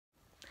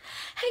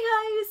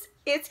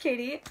it's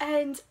Katie,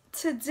 and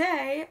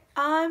today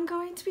I'm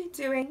going to be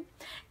doing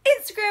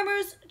Instagram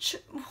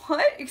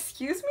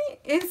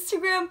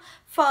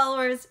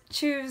followers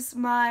choose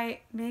my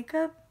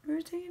makeup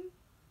routine,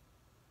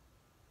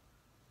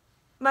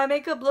 my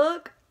makeup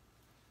look.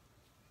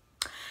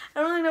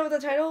 I don't really know what the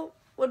title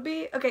would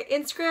be. Okay,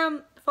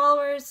 Instagram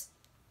followers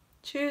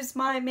choose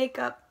my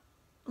makeup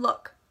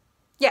look.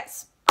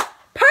 Yes.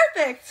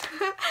 Perfect!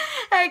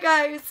 Hey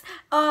guys,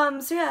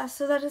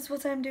 so that is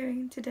what I'm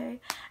doing today,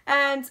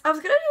 and I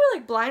was gonna do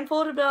like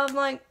blindfolded, but I was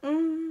like,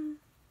 I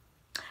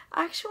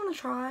actually want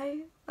to try,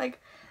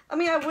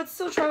 I would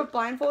still try with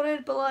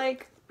blindfolded, but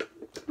like,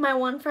 my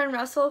one friend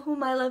Russell,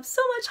 whom I love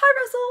so much,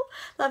 hi Russell,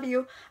 love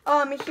you,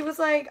 he was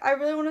like, I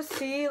really want to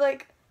see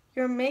like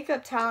your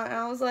makeup talent, and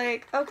I was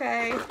like,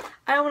 okay,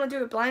 I don't want to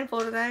do it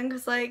blindfolded then,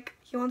 because like,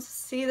 he wants to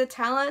see the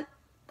talent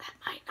that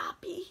might not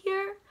be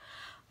here.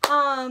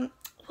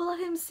 We'll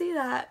let him see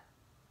that.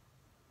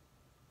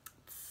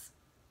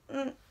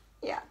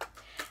 Yeah.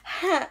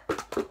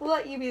 We'll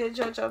let you be the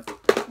judge of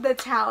the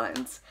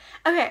talent.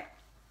 Okay,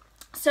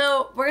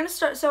 so we're gonna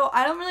start. So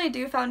I don't really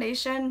do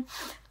foundation.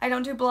 I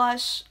don't do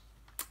blush.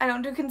 I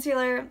don't do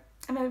concealer.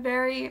 I'm a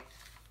very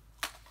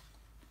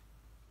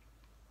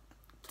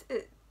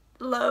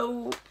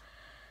low,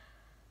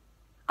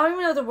 I don't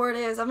even know what the word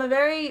is. I'm a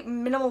very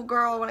minimal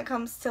girl when it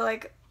comes to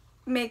like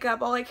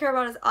makeup. All I care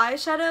about is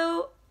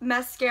eyeshadow,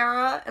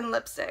 mascara, and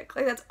lipstick.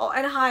 Like that's all,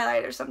 and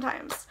highlighter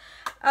sometimes.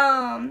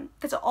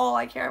 That's all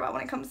I care about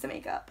when it comes to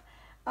makeup.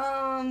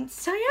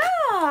 So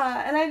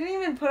yeah, and I didn't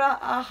even put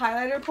a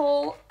highlighter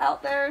poll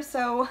out there,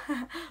 so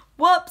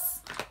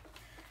whoops.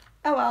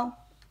 Oh well,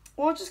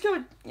 we'll just go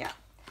with, yeah.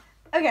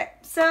 Okay,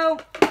 so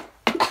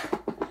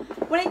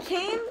when it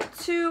came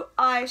to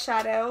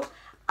eyeshadow,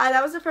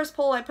 that was the first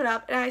poll I put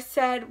up, and I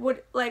said,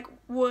 would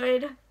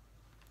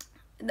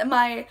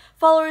my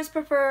followers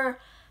prefer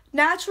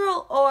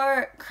natural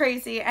or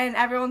crazy? And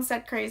everyone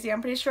said crazy.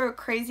 I'm pretty sure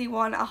crazy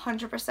won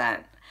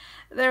 100%.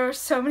 There were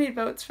so many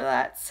votes for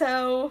that,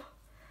 so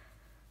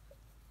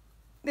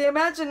the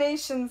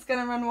imagination's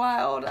gonna run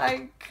wild.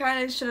 I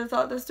kind of should have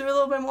thought this through a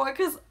little bit more,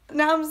 because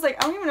now I'm just like,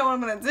 I don't even know what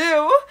I'm gonna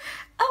do.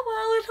 Oh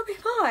well, it'll be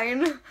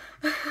fine.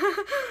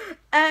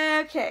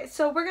 Okay,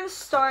 so we're gonna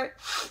start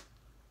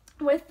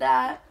with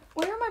that.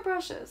 Where are my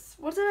brushes?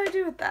 What did I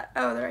do with that?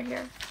 Oh, they're right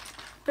here.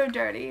 They're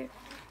dirty.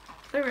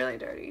 They're really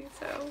dirty,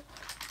 so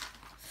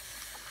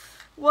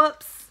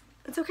whoops.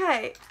 It's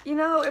okay. You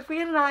know, if we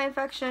get an eye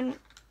infection,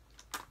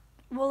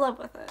 we'll live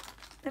with it.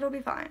 It'll be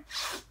fine.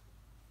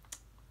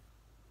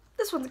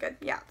 This one's good.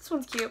 Yeah, this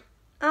one's cute.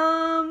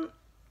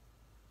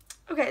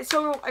 Okay,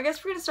 so I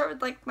guess we're gonna start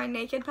with like my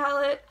Naked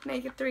palette,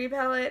 Naked 3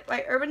 palette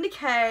by Urban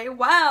Decay.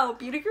 Wow,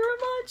 Beauty Guru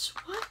much?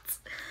 What?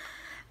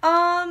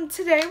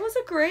 Today was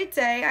a great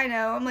day. I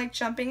know, I'm like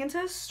jumping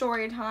into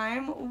story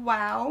time.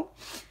 Wow.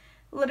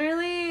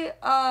 Literally,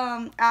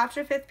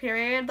 after 5th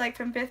period, like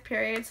from 5th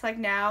period to like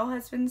now,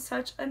 has been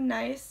such a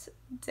nice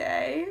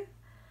day.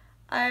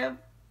 Do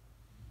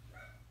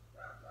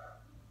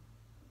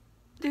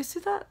you see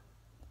that?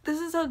 This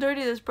is how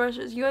dirty this brush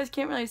is. You guys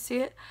can't really see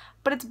it,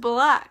 but it's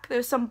black.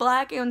 There's some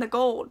black in the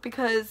gold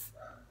because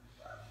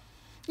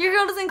your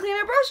girl doesn't clean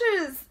her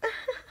brushes.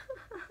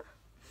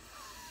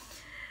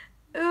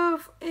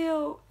 Oof,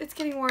 ew, it's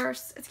getting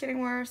worse. It's getting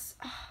worse.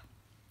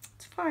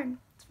 It's fine.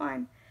 It's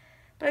fine.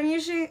 But I'm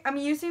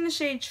using the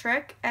shade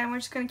Trick, and we're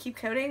just gonna keep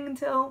coating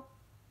until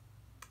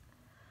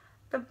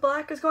the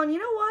black is gone. You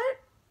know what?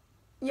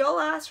 Y'all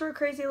asked for a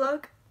crazy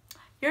look.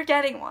 You're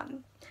getting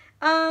one.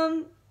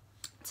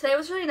 Today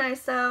was really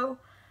nice though.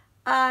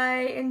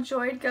 I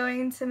enjoyed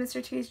going to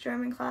Mr. T's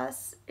German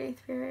class,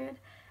 8th period.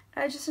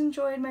 I just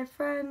enjoyed my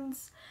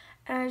friends,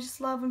 and I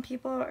just love when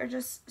people are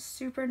just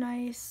super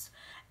nice.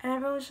 And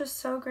everyone was just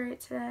so great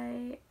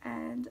today,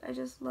 and I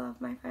just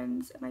love my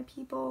friends and my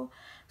people.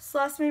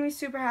 Celeste made me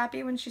super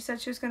happy when she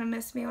said she was going to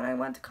miss me when I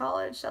went to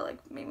college. That like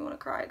made me want to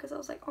cry, because I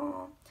was like,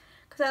 oh.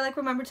 Because I like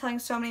remember telling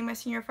so many of my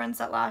senior friends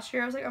that last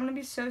year. I was like, I'm going to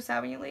be so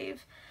sad when you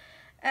leave.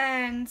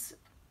 And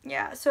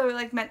yeah, so it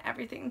like meant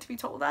everything to be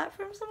told that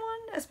from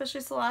someone,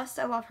 especially Celeste.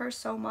 I love her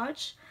so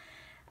much.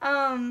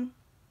 And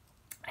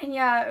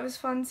yeah, it was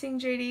fun seeing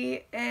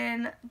JD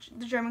in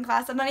the German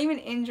class. I'm not even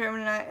in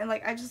German, and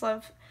like I just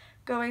love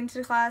going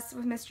to class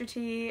with Mr.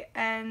 T,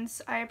 and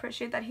I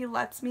appreciate that he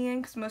lets me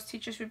in, because most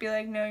teachers would be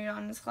like, no, you're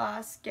not in this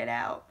class, get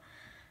out.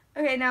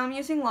 Okay, now I'm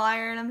using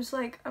Liar, and I'm just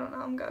like, I don't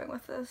know, I'm going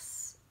with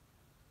this.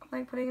 I'm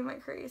like putting in my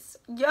crease.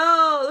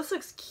 Yo, this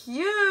looks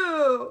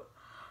cute.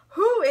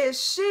 Who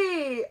is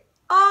she?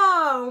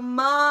 Oh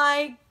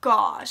my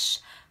gosh.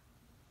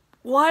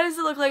 Why does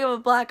it look like I have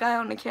a black eye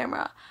on the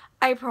camera?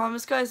 I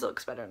promise, guys, it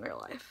looks better in real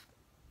life.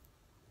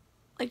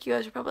 Like, you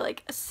guys are probably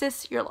like,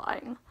 sis, you're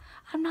lying.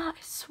 I'm not,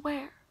 I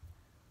swear.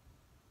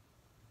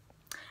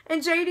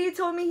 And JD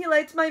told me he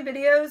liked my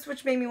videos,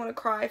 which made me want to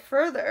cry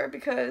further,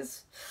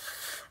 because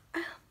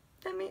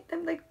that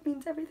like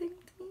means everything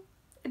to me.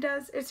 It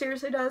does. It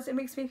seriously does. It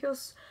makes me feel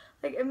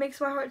Like, it makes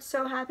my heart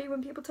so happy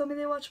when people tell me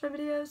they watch my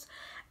videos.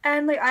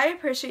 And, like, I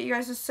appreciate you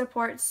guys'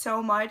 support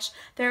so much.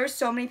 There are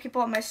so many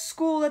people at my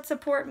school that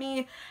support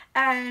me,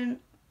 and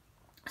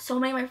so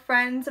many of my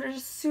friends that are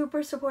just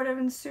super supportive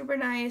and super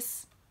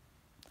nice.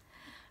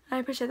 I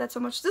appreciate that so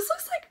much. This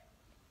looks like,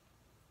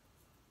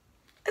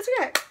 it's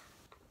okay.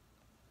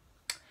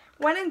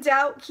 When in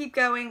doubt, keep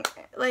going.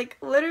 Like,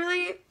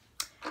 literally,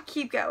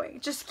 keep going.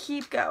 Just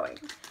keep going.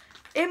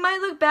 It might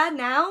look bad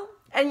now,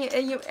 and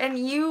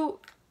you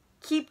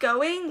keep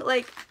going.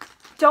 Like,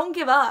 don't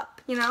give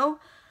up, you know?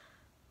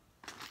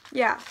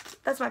 Yeah,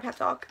 that's my pep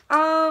talk.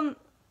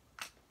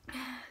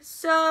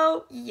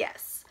 So,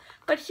 yes.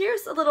 But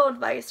here's a little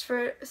advice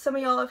for some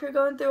of y'all. If you're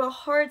going through a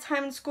hard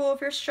time in school,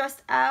 if you're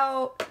stressed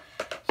out,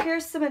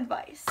 here's some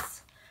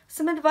advice.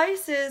 Some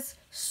advice is,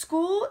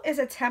 school is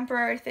a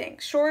temporary thing.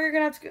 Sure, you're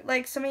going to have to,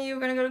 like, some of you are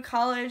going to go to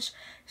college.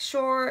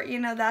 Sure, you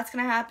know, that's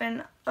going to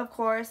happen, of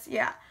course,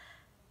 yeah.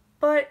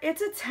 But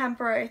it's a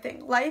temporary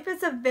thing. Life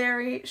is a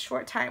very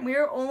short time. We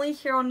are only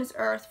here on this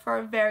earth for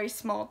a very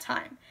small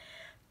time.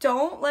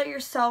 Don't let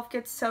yourself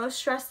get so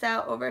stressed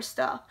out over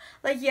stuff.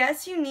 Like,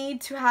 yes, you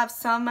need to have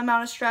some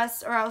amount of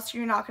stress or else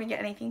you're not going to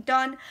get anything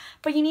done.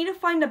 But you need to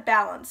find a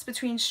balance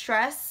between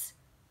stress,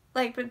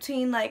 like,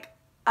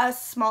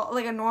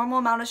 a normal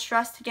amount of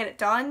stress to get it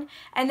done,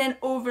 and then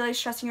overly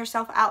stressing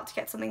yourself out to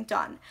get something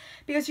done.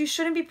 Because you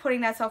shouldn't be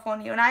putting that stuff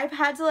on you. And I've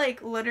had to,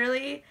 like,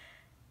 literally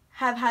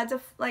have had to,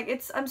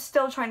 like, I'm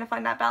still trying to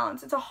find that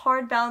balance. It's a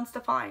hard balance to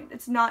find.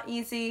 It's not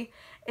easy.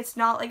 It's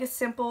not, like, a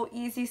simple,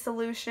 easy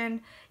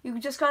solution. You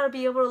just gotta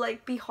be able to,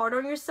 like, be hard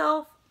on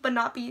yourself, but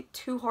not be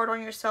too hard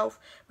on yourself,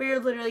 where you're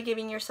literally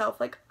giving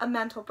yourself, like, a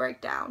mental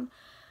breakdown.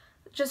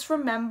 Just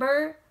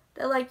remember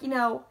that, like, you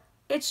know,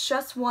 it's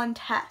just one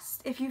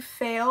test. If you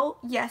fail,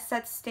 yes,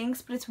 that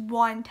stinks, but it's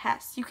one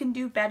test. You can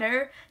do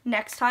better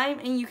next time,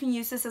 and you can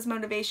use this as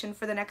motivation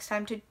for the next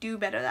time to do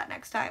better that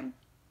next time.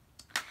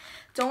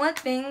 Don't let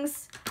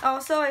things...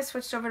 Also, I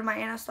switched over to my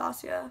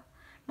Anastasia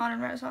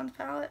Modern Renaissance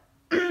palette.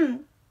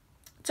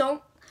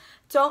 Don't,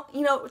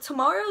 you know,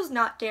 tomorrow's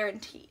not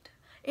guaranteed.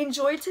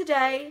 Enjoy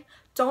today.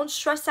 Don't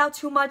stress out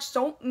too much.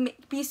 Don't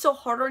be so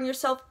hard on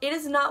yourself. It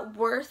is not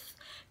worth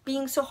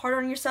being so hard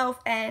on yourself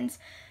and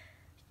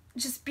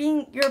just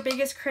being your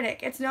biggest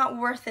critic. It's not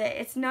worth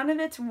it. None of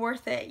it's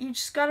worth it. You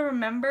just gotta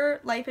remember,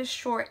 life is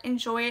short.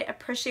 Enjoy it.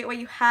 Appreciate what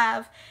you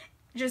have.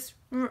 Just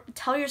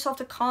tell yourself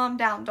to calm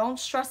down. Don't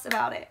stress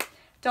about it.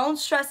 Don't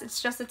stress.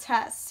 It's just a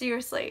test.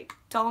 Seriously,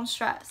 don't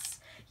stress.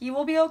 You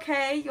will be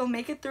okay. You'll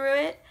make it through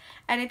it.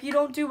 And if you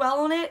don't do well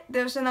on it,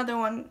 there's another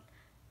one.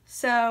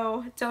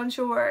 So don't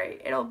you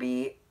worry. It'll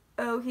be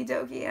okie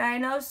dokie. And I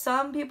know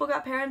some people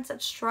got parents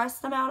that stress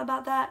them out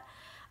about that.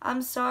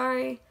 I'm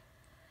sorry.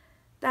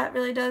 That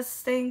really does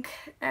stink.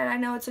 And I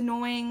know it's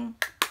annoying.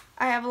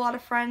 I have a lot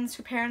of friends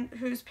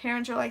whose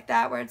parents are like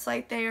that, where it's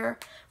like they're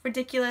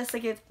ridiculous.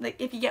 Like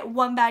if you get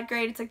one bad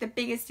grade, it's like the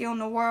biggest deal in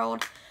the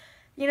world.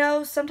 You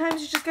know,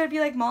 sometimes you just gotta be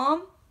like,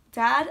 Mom,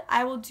 Dad,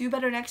 I will do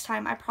better next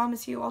time. I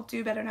promise you, I'll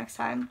do better next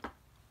time.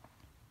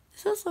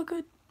 This does look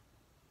good.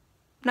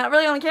 Not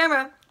really on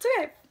camera. It's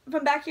okay.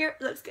 From back here,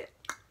 it looks good.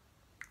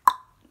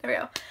 There we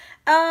go.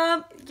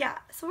 Yeah,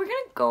 so we're gonna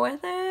go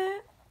with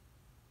it.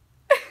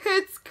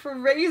 It's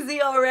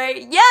crazy,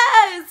 alright.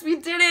 Yes! We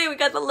did it! We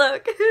got the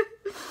look.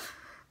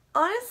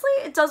 Honestly,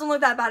 it doesn't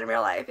look that bad in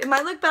real life. It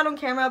might look bad on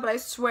camera, but I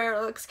swear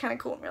it looks kind of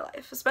cool in real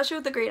life. Especially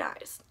with the green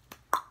eyes.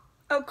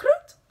 Oh,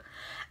 cute.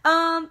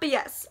 But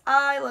yes,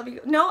 I love you.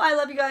 No, I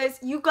love you guys.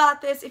 You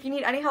got this. If you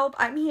need any help,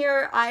 I'm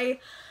here. I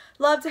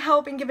love to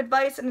help and give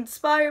advice and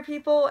inspire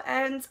people,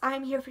 and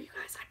I'm here for you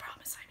guys. I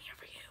promise I'm here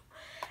for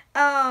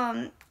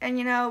you. And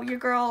you know, your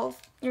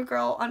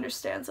girl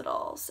understands it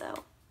all,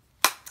 so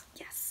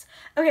yes.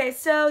 Okay,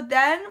 so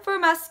then for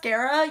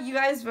mascara, you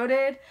guys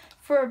voted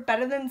for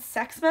Better Than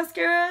Sex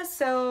mascara,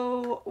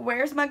 so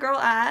where's my girl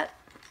at?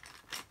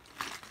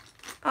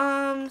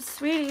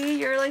 Sweetie,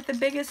 you're like the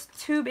biggest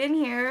tube in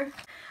here.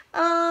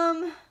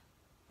 What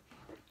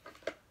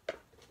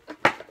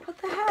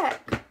the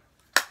heck?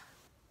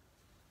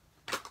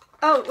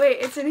 Oh, wait,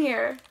 it's in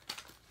here.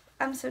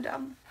 I'm so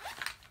dumb.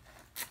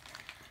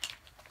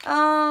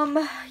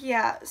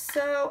 Yeah,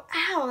 so,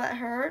 ow, that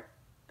hurt.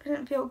 I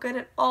didn't feel good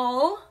at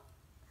all.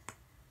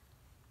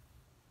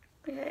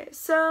 Okay,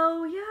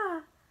 so,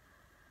 yeah.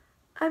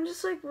 I'm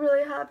just, like,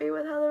 really happy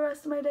with how the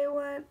rest of my day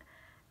went.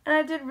 And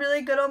I did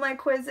really good on my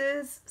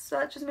quizzes, so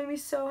that just made me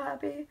so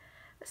happy.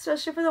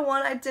 Especially for the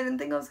one I didn't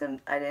think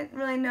I didn't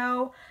really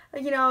know.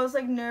 Like, you know, I was,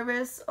 like,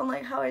 nervous on,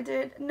 like, how I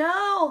did.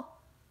 No!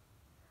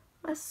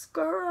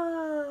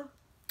 Mascara.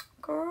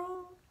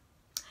 Girl.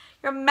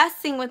 You're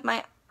messing with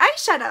my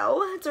eyeshadow.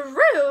 It's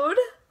rude.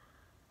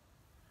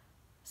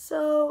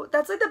 So,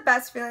 that's, like, the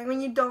best feeling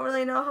when you don't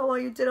really know how well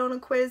you did on a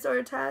quiz or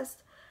a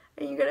test.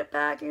 And you get it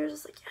back and you're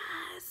just like,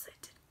 yes, I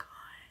did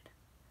good.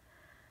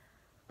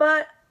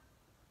 But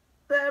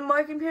the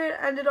marking period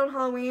ended on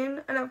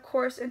Halloween, and of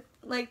course it,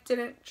 like,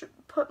 didn't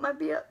put my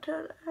B up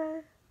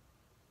today.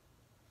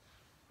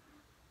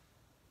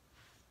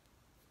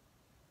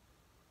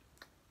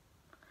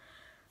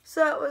 So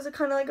that was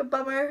kind of like a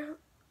bummer,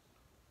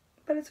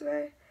 but it's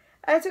okay.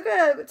 I took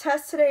a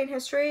test today in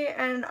history,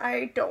 and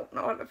I don't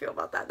know how to feel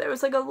about that. There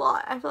was like a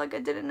lot. I feel like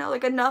I didn't know,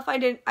 like enough. I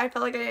felt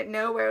like I didn't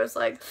know, where it was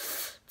like,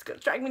 it's gonna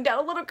drag me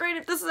down a little grade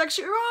if this is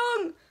actually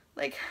wrong.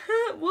 Like,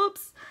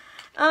 whoops.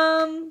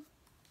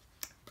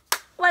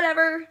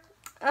 Whatever.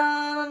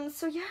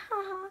 So yeah.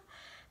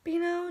 But, you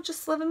know,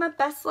 just living my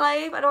best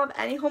life. I don't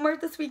have any homework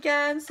this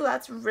weekend, so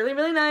that's really,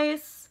 really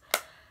nice.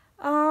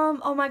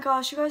 Oh my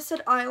gosh, you guys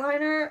said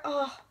eyeliner.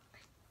 Oh,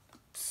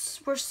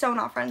 we're so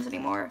not friends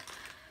anymore.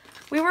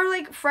 We were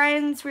like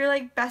friends, we were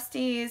like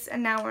besties,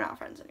 and now we're not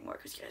friends anymore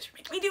because you guys are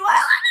making me do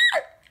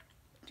eyeliner.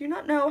 Do you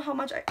not know how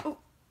much I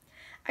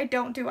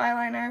don't do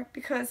eyeliner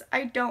because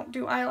I don't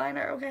do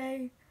eyeliner,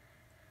 okay?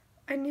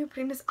 I knew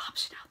putting this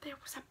option out there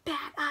was a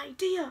bad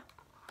idea.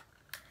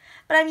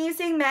 But I'm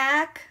using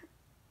MAC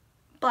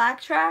Black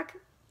Track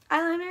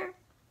eyeliner.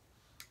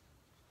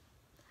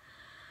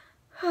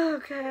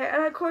 Okay,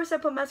 and of course I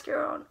put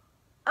mascara on.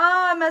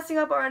 Oh, I'm messing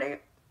up already.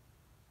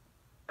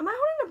 Am I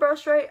holding the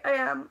brush right? I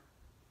am.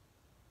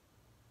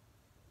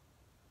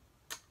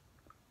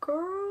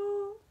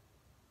 Girl.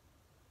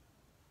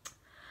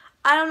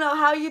 I don't know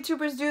how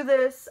YouTubers do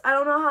this. I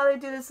don't know how they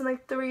do this in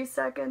like 3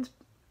 seconds.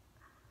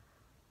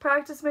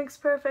 Practice makes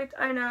perfect.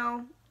 I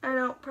know. I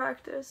don't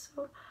practice.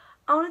 So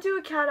I want to do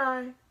a cat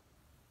eye.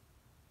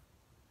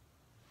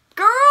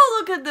 Girl,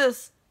 look at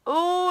this.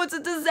 Oh, it's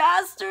a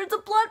disaster. It's a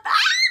bloodbath.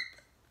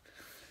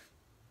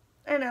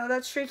 I know,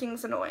 that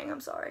streaking's annoying. I'm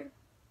sorry.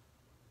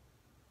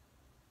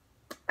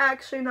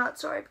 Actually, not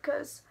sorry,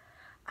 because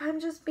I'm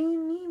just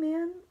being me,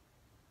 man.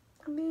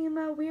 I'm being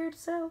my weird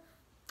self.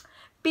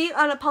 Be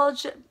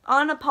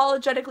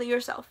unapologetically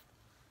yourself.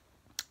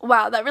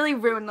 Wow, that really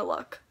ruined the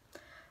look.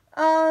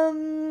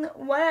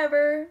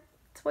 Whatever.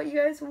 It's what you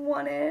guys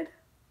wanted.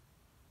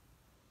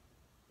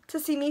 To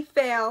see me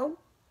fail.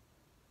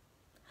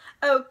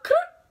 Oh,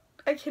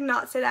 I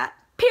cannot say that.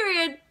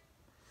 Period.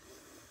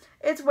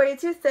 It's way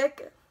too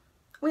thick.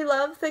 We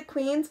love thick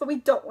queens, but we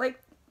don't like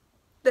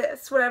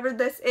this, whatever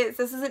this is.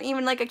 This isn't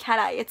even like a cat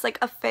eye. It's like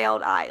a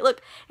failed eye.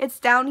 Look, it's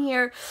down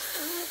here.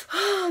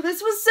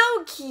 This was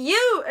so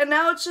cute, and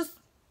now it's just,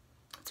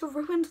 it's a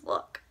ruined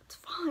look. It's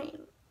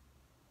fine.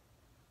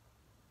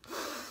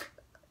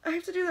 I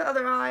have to do the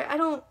other eye. I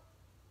don't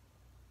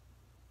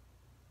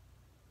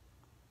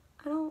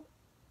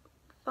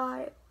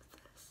vibe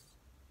with this.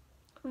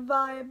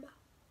 Vibe.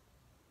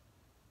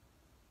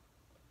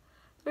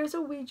 There's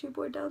a Ouija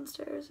board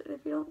downstairs, and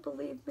if you don't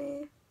believe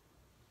me,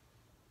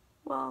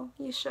 well,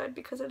 you should,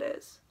 because it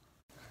is.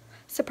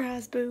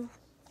 Surprise, boo.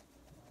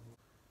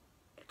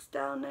 It's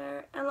down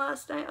there, and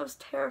last night I was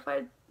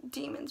terrified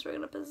demons were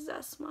gonna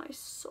possess my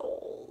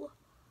soul.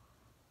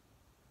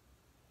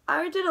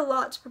 I did a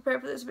lot to prepare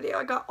for this video.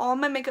 I got all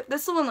my makeup.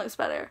 This one looks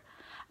better.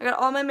 I got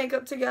all my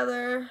makeup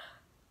together.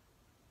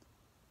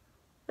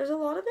 There's a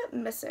lot of it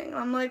missing.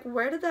 I'm like,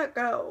 where did that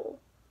go?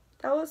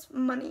 That was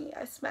money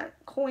I spent.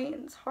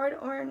 Coins.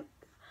 Hard-earned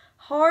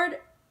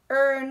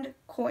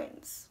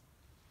coins.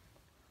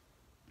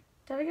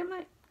 Did I get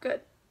my...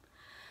 Good.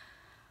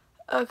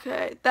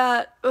 Okay,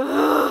 that...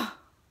 Ugh.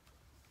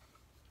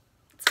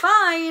 It's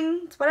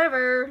fine. It's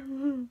whatever. It's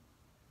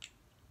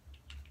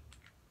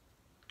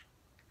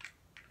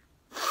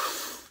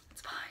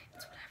fine.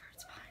 It's whatever.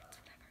 It's fine. It's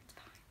whatever. It's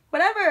fine.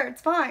 Whatever.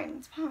 It's fine.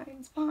 It's fine.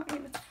 It's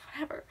fine. It's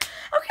whatever.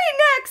 Okay,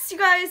 next, you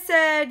guys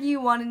said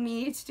you wanted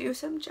me to do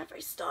some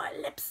Jeffree Star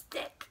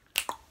lipstick.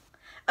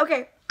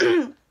 Okay,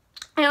 I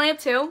only have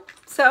 2,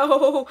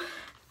 so,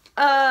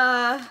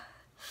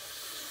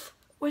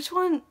 which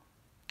one?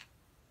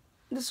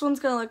 This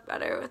one's gonna look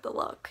better with the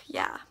look.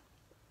 Yeah,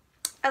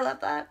 I love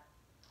that.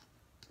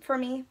 For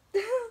me.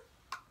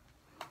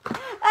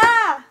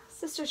 Ah,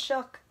 sister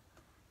shook.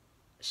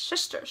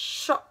 Sister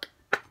shook.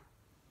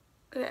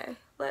 Okay,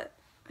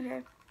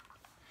 okay.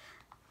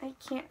 I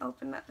can't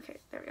open that. Okay,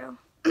 there we go.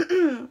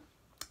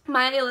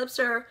 My lips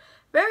are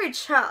very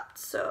chapped,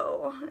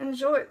 so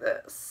enjoy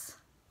this.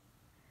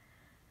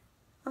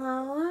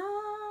 I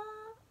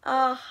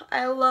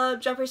love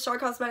Jeffree Star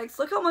Cosmetics.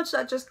 Look how much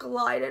that just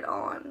glided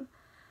on.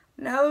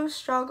 No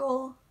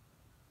struggle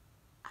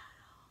at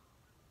all.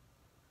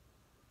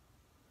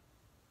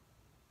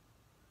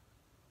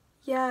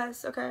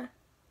 Yes, okay.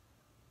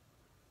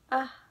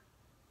 I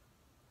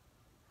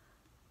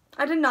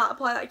did not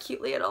apply that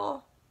cutely at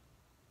all.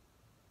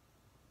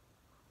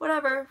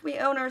 Whatever, we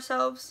own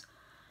ourselves.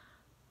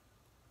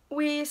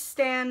 We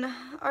stan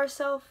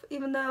ourselves,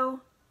 even though,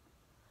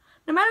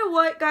 no matter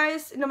what,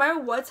 guys, no matter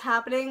what's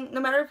happening,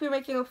 no matter if you're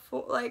making a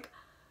fool, like,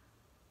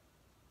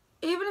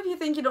 even if you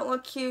think you don't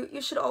look cute, you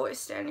should always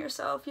stan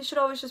yourself. You should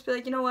always just be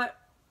like, you know what,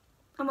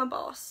 I'm a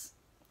boss,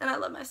 and I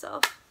love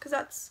myself,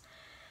 because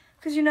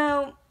you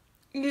know,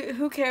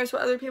 who cares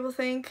what other people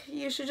think?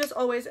 You should just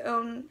always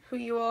own who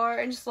you are,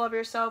 and just love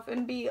yourself,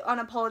 and be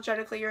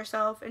unapologetically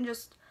yourself, and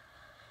just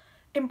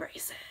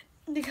embrace it,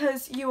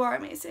 because you are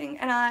amazing,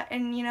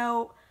 and you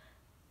know,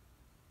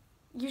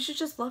 you should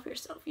just love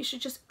yourself. You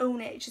should just own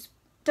it. It just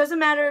doesn't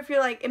matter if you're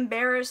like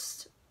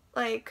embarrassed,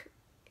 like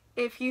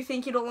if you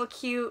think you don't look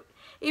cute,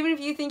 Even if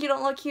you think you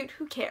don't look cute,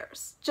 who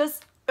cares?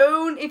 Just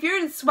own, if you're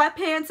in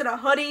sweatpants and a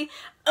hoodie,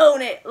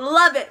 own it,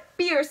 love it,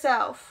 be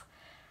yourself.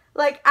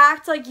 Like,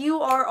 act like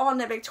you are on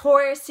the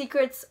Victoria's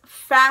Secret's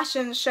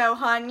fashion show,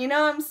 hun. You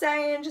know what I'm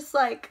saying? Just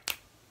like,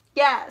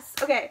 yes.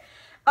 Okay.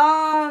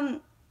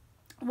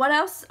 What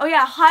else? Oh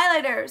yeah,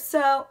 highlighter.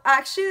 So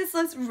actually this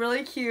looks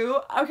really cute.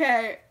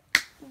 Okay.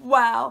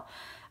 Wow.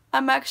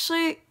 I'm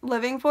actually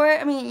living for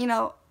it. I mean, you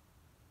know,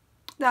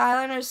 the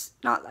eyeliner's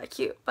not that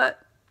cute,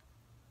 but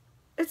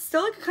it's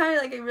still like kind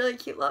of like a really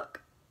cute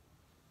look.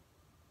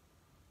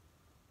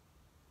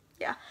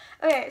 Yeah.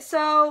 Okay,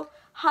 so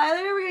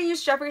highlighter we're gonna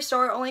use Jeffree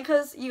Star only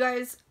because you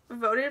guys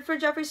voted for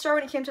Jeffree Star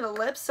when it came to the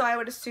lips, so I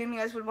would assume you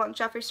guys would want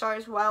Jeffree Star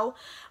as well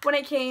when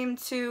it came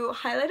to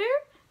highlighter.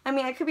 I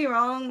mean, I could be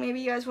wrong. Maybe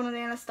you guys wanted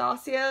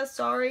Anastasia.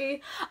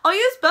 Sorry. I'll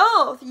use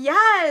both.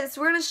 Yes,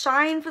 we're gonna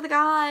shine for the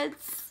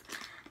gods.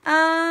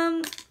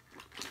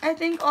 I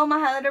think all my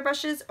highlighter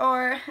brushes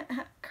are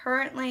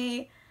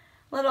currently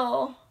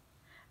little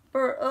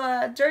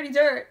dirty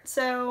dirt,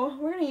 so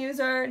we're gonna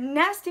use our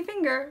nasty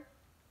finger.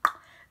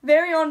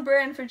 Very on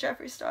brand for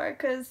Jeffree Star,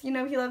 because, you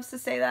know, he loves to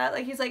say that.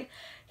 Like, he's like,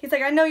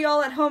 I know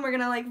y'all at home are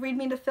gonna, like, read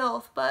me to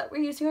filth, but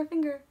we're using our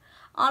finger.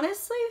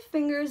 Honestly,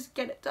 fingers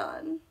get it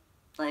done.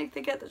 Like,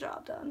 they get the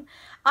job done.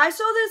 I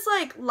saw this,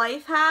 like,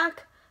 life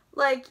hack,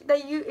 like,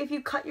 that if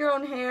you cut your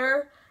own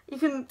hair, you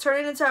can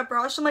turn it into a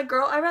brush. I'm like,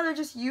 girl, I'd rather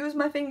just use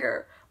my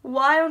finger.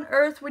 Why on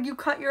earth would you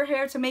cut your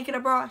hair to make it a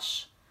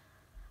brush?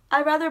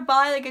 I'd rather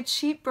buy, like, a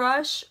cheap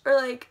brush, or,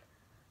 like,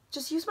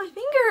 just use my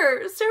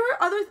fingers. There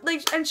were other,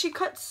 like, and she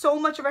cut so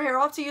much of her hair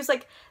off to use,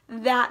 like,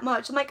 that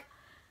much. I'm like,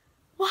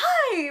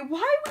 why?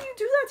 Why would you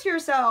do that to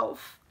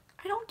yourself?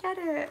 I don't get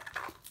it.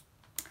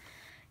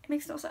 It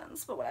makes no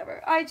sense, but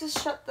whatever. I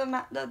just shut the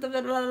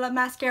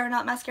mascara,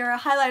 not mascara,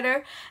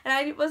 highlighter, and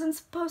I wasn't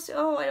supposed to.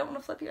 Oh, I don't want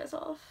to flip you guys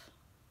off.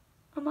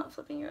 I'm not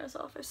flipping you guys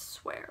off, I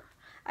swear.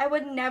 I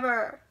would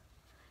never.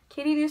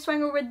 Katie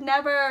Newswanger would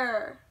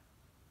never.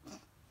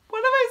 What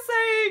am I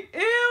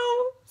saying?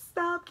 Ew.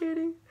 Stop,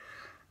 Katie.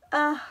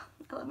 I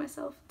love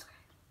myself. It's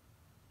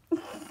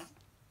okay.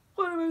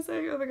 What am I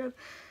saying? Oh my god.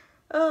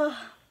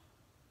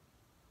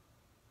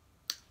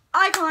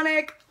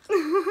 Iconic.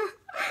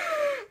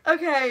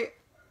 Okay.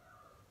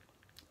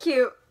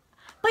 Cute.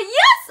 But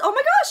yes! Oh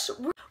my gosh!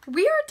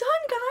 We are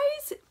done,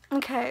 guys!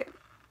 Okay.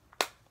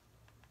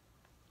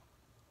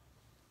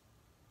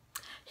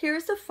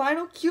 Here's the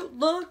final cute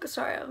look.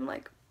 Sorry, I'm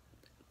like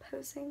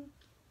posing.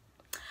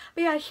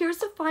 But yeah, here's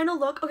the final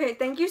look. Okay,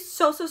 thank you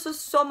so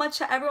much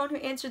to everyone who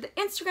answered the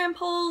Instagram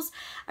polls.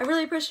 I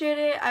really appreciate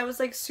it. I was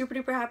like super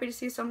duper happy to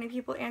see so many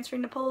people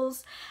answering the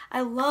polls.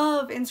 I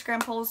love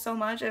Instagram polls so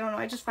much. I don't know,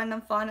 I just find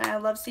them fun and I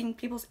love seeing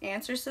people's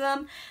answers to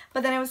them.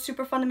 But then it was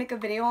super fun to make a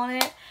video on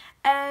it.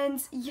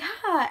 And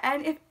yeah,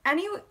 and if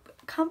any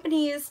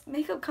companies,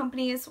 makeup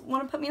companies,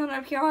 want to put me on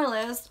their PR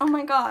list, oh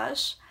my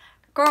gosh.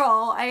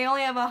 Girl, I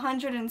only have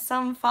 100 and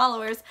some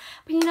followers.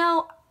 But you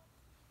know,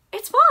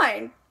 it's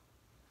fine.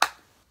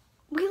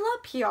 We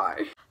love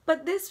PR.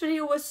 But this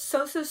video was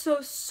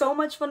so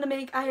much fun to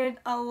make. I had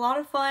a lot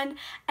of fun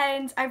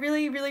and I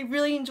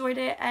really enjoyed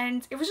it,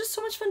 and it was just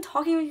so much fun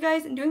talking with you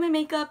guys and doing my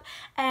makeup,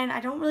 and I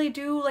don't really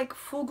do like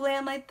full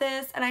glam like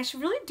this, and I should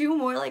really do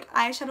more like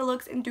eyeshadow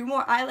looks and do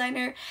more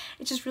eyeliner.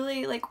 It's just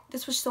really like,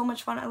 this was so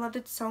much fun. I loved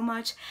it so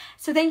much.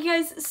 So thank you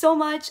guys so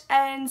much,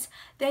 and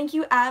thank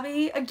you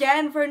Abby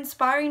again for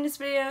inspiring this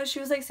video. She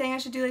was like saying I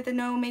should do like the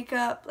no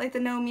makeup, like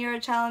the no mirror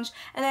challenge,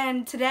 and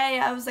then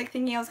today I was like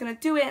thinking I was gonna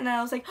do it, and then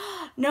I was like,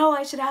 oh, no,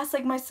 I should ask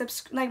like my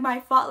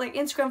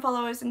Instagram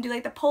followers and do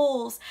like the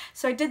polls.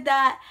 So I did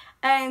that,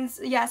 and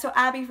yeah, so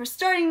Abby for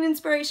starting the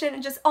inspiration,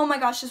 and just, oh my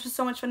gosh, this was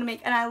so much fun to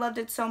make, and I loved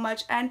it so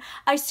much, and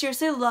I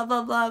seriously love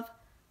the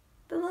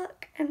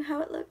look and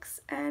how it looks,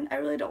 and I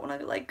really don't want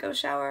to like go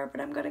shower, but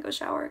I'm gonna go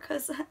shower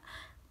because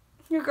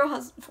your girl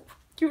has,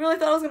 you really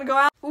thought I was gonna go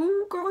out?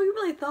 Ooh, girl, you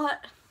really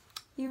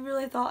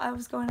thought I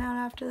was going out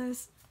after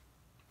this?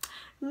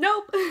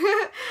 Nope.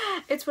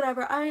 It's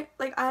whatever. I'm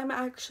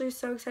actually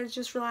so excited to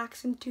just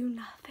relax and do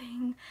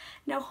nothing.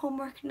 No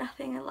homework,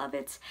 nothing. I love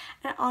it.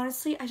 And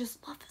honestly, I just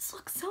love this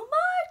look so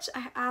much.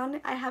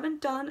 I haven't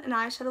done an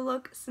eyeshadow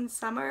look since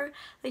summer.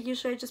 Like,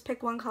 usually I just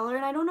pick one color,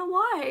 and I don't know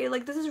why.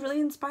 Like, this is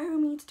really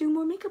inspiring me to do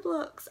more makeup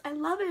looks. I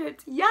love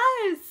it.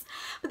 Yes.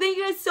 But thank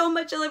you guys so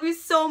much. I love you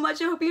so much.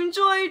 I hope you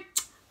enjoyed.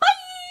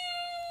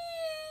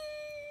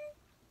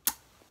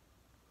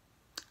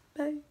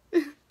 Bye.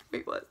 Bye.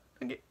 Wait, what?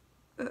 Okay.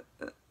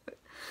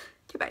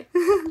 Okay, bye.